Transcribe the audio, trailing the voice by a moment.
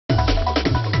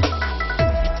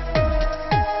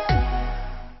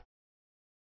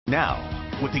Now,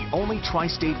 with the only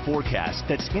tri-state forecast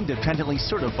that's independently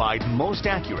certified most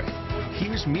accurate,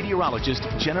 here's meteorologist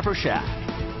Jennifer Schack.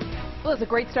 Well, it's a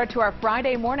great start to our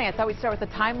Friday morning. I thought we'd start with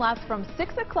a time lapse from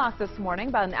 6 o'clock this morning,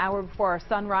 about an hour before our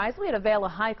sunrise. We had a veil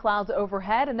of high clouds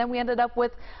overhead, and then we ended up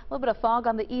with a little bit of fog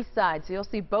on the east side. So you'll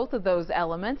see both of those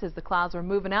elements as the clouds were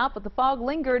moving out, but the fog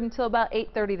lingered until about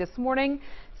 8:30 this morning.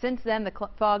 Since then, the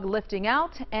fog lifting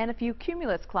out and a few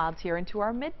cumulus clouds here into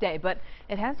our midday. But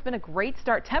it has been a great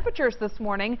start. Temperatures this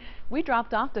morning, we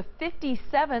dropped off to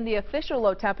 57, the official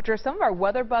low temperature. Some of our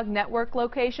WeatherBug network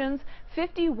locations,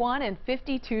 51 and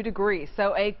 52 degrees.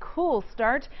 So a cool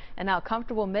start and now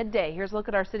comfortable midday. Here's a look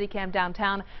at our city cam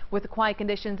downtown with the quiet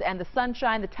conditions and the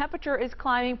sunshine. The temperature is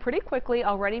climbing pretty quickly,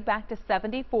 already back to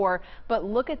 74. But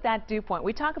look at that dew point.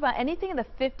 We talk about anything in the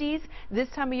 50s this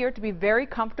time of year to be very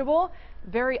comfortable.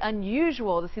 Very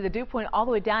unusual to see the dew point all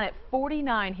the way down at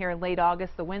 49 here in late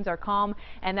August. The winds are calm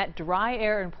and that dry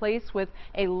air in place with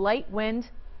a light wind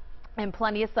and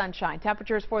plenty of sunshine.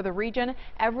 Temperatures for the region,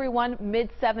 everyone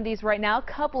mid-70s right now, a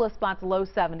couple of spots low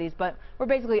 70s, but we're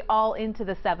basically all into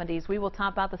the 70s. We will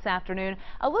top out this afternoon.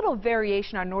 A little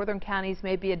variation. Our northern counties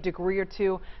may be a degree or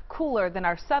two cooler than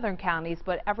our southern counties,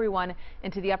 but everyone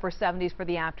into the upper 70s for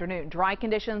the afternoon. Dry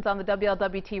conditions on the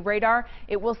WLWT radar.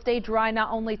 It will stay dry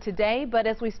not only today, but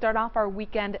as we start off our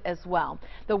weekend as well.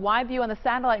 The wide view on the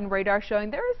satellite and radar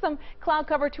showing there is some cloud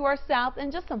cover to our south and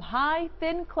just some high,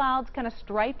 thin clouds kind of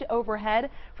striped overhead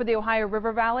for the Ohio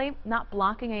River Valley. Not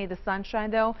blocking any of the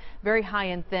sunshine, though. Very high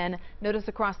and thin. Notice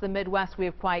across the Midwest we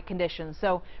have quiet conditions.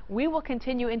 So we will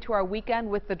continue into our weekend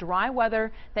with the dry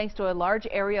weather thanks to a large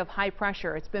area of high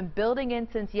pressure. It's been building in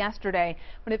since yesterday.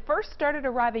 When it first started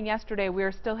arriving yesterday, we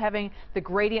were still having the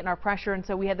gradient in our pressure, and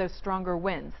so we had those stronger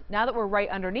winds. Now that we're right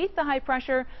underneath the high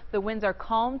pressure, the winds are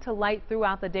calm to light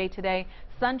throughout the day today.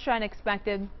 Sunshine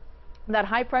expected. That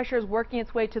high pressure is working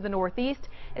its way to the northeast.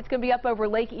 It's going to be up over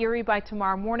Lake Erie by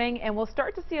tomorrow morning, and we'll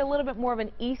start to see a little bit more of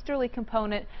an easterly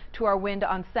component to our wind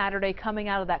on Saturday coming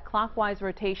out of that clockwise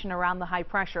rotation around the high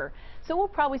pressure. So we'll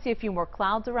probably see a few more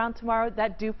clouds around tomorrow.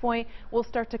 That dew point will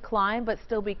start to climb but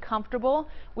still be comfortable.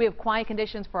 We have quiet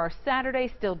conditions for our Saturday,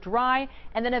 still dry,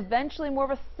 and then eventually more of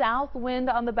a south wind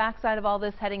on the backside of all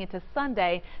this heading into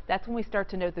Sunday. That's when we start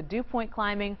to note the dew point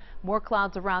climbing, more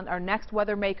clouds around. Our next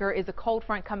weather maker is a cold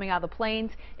front coming out of the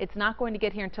plains. It's not going to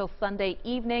get here until Sunday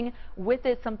evening. With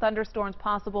it, some thunderstorms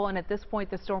possible, and at this point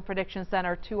the Storm Prediction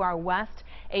Center to our west,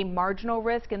 a marginal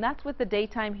risk, and that's with the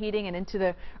daytime heating and into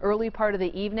the early part of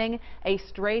the evening. A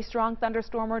stray strong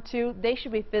thunderstorm or two, they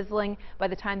should be fizzling by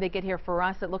the time they get here for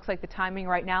us. It looks like the timing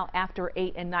right now after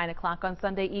 8 and 9 o'clock on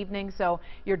Sunday evening, so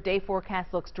your day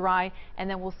forecast looks dry, and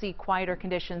then we'll see quieter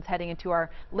conditions heading into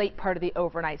our late part of the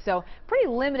overnight. So pretty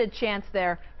limited chance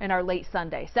there in our late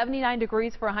Sunday. 79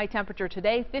 degrees for a high temperature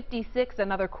today, 56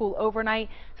 another cool overnight,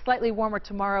 slightly warmer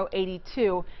tomorrow,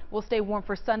 82. We'll stay warm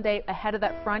for Sunday ahead of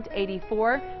that front,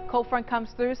 84. Cold front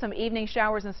comes through, some evening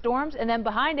showers and storms, and then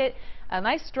behind it a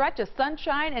nice stretch of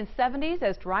sunshine and 70s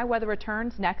as dry weather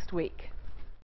returns next week.